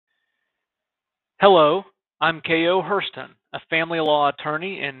Hello, I'm K.O. Hurston, a family law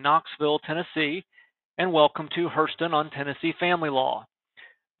attorney in Knoxville, Tennessee, and welcome to Hurston on Tennessee Family Law.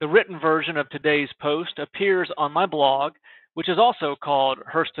 The written version of today's post appears on my blog, which is also called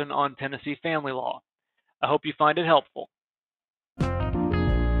Hurston on Tennessee Family Law. I hope you find it helpful.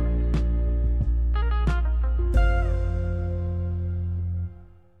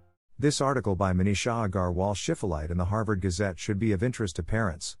 This article by Manisha Agarwal-Shiflite in the Harvard Gazette should be of interest to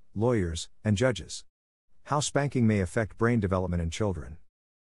parents, lawyers, and judges. How spanking may affect brain development in children.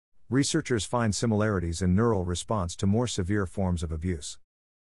 Researchers find similarities in neural response to more severe forms of abuse.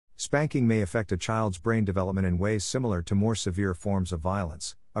 Spanking may affect a child's brain development in ways similar to more severe forms of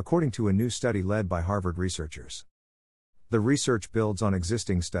violence, according to a new study led by Harvard researchers. The research builds on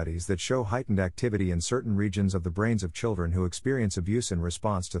existing studies that show heightened activity in certain regions of the brains of children who experience abuse in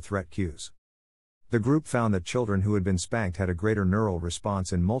response to threat cues. The group found that children who had been spanked had a greater neural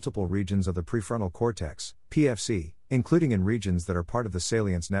response in multiple regions of the prefrontal cortex, PFC, including in regions that are part of the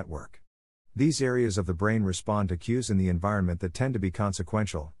salience network. These areas of the brain respond to cues in the environment that tend to be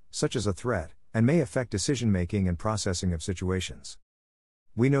consequential, such as a threat, and may affect decision-making and processing of situations.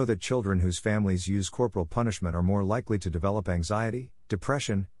 We know that children whose families use corporal punishment are more likely to develop anxiety,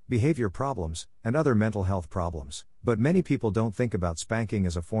 depression, behavior problems, and other mental health problems, but many people don't think about spanking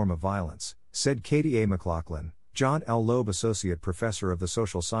as a form of violence, said Katie A. McLaughlin, John L. Loeb Associate Professor of the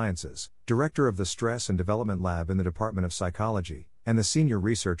Social Sciences, Director of the Stress and Development Lab in the Department of Psychology, and the senior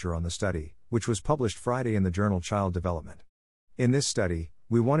researcher on the study, which was published Friday in the journal Child Development. In this study,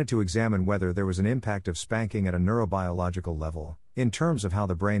 we wanted to examine whether there was an impact of spanking at a neurobiological level, in terms of how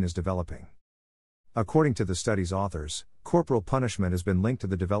the brain is developing. According to the study's authors, corporal punishment has been linked to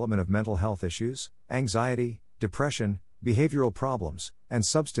the development of mental health issues, anxiety, depression, behavioral problems, and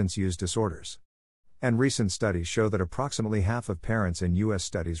substance use disorders. And recent studies show that approximately half of parents in U.S.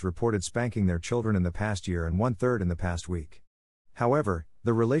 studies reported spanking their children in the past year and one-third in the past week. However,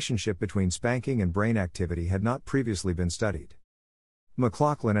 the relationship between spanking and brain activity had not previously been studied.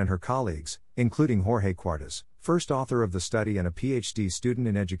 McLaughlin and her colleagues, including Jorge Cuartas, first author of the study and a PhD student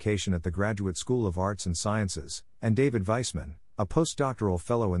in education at the Graduate School of Arts and Sciences, and David Weissman, a postdoctoral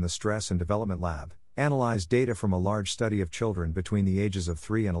fellow in the Stress and Development Lab, analyzed data from a large study of children between the ages of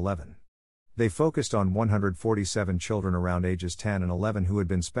 3 and 11. They focused on 147 children around ages 10 and 11 who had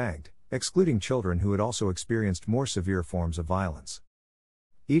been spanked, excluding children who had also experienced more severe forms of violence.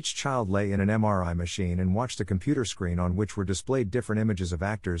 Each child lay in an MRI machine and watched a computer screen on which were displayed different images of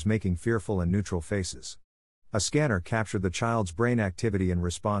actors making fearful and neutral faces. A scanner captured the child's brain activity in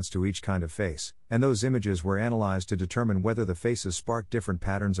response to each kind of face, and those images were analyzed to determine whether the faces sparked different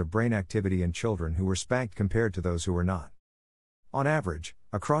patterns of brain activity in children who were spanked compared to those who were not. On average,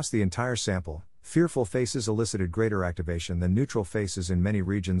 across the entire sample, fearful faces elicited greater activation than neutral faces in many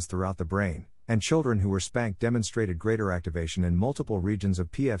regions throughout the brain, and children who were spanked demonstrated greater activation in multiple regions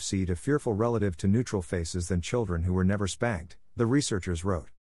of PFC to fearful relative to neutral faces than children who were never spanked, the researchers wrote.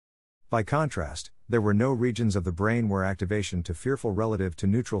 By contrast, there were no regions of the brain where activation to fearful relative to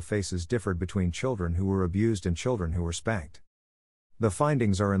neutral faces differed between children who were abused and children who were spanked. The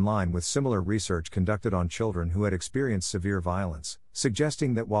findings are in line with similar research conducted on children who had experienced severe violence,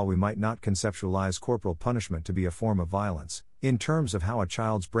 suggesting that while we might not conceptualize corporal punishment to be a form of violence, in terms of how a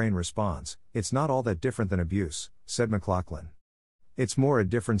child's brain responds, it's not all that different than abuse, said McLaughlin. It's more a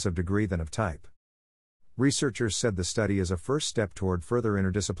difference of degree than of type. Researchers said the study is a first step toward further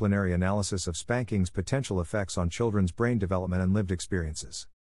interdisciplinary analysis of spanking's potential effects on children's brain development and lived experiences.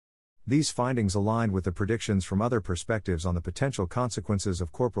 These findings aligned with the predictions from other perspectives on the potential consequences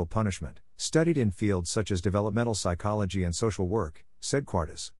of corporal punishment, studied in fields such as developmental psychology and social work, said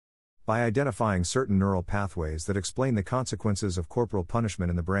Cuartas. By identifying certain neural pathways that explain the consequences of corporal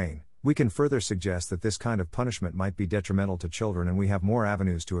punishment in the brain, we can further suggest that this kind of punishment might be detrimental to children, and we have more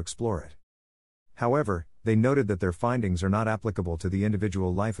avenues to explore it. However, they noted that their findings are not applicable to the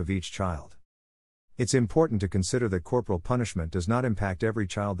individual life of each child. It's important to consider that corporal punishment does not impact every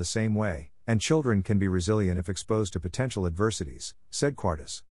child the same way, and children can be resilient if exposed to potential adversities, said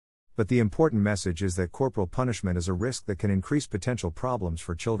Cuartas. But the important message is that corporal punishment is a risk that can increase potential problems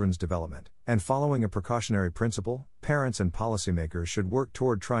for children's development, and following a precautionary principle, parents and policymakers should work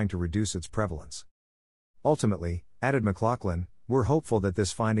toward trying to reduce its prevalence. Ultimately, added McLaughlin, we're hopeful that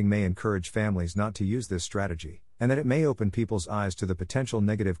this finding may encourage families not to use this strategy, and that it may open people's eyes to the potential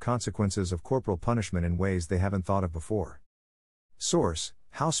negative consequences of corporal punishment in ways they haven't thought of before. Source: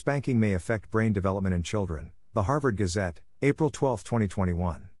 How Spanking May Affect Brain Development in Children, The Harvard Gazette, April 12,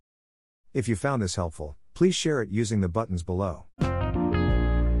 2021. If you found this helpful, please share it using the buttons below.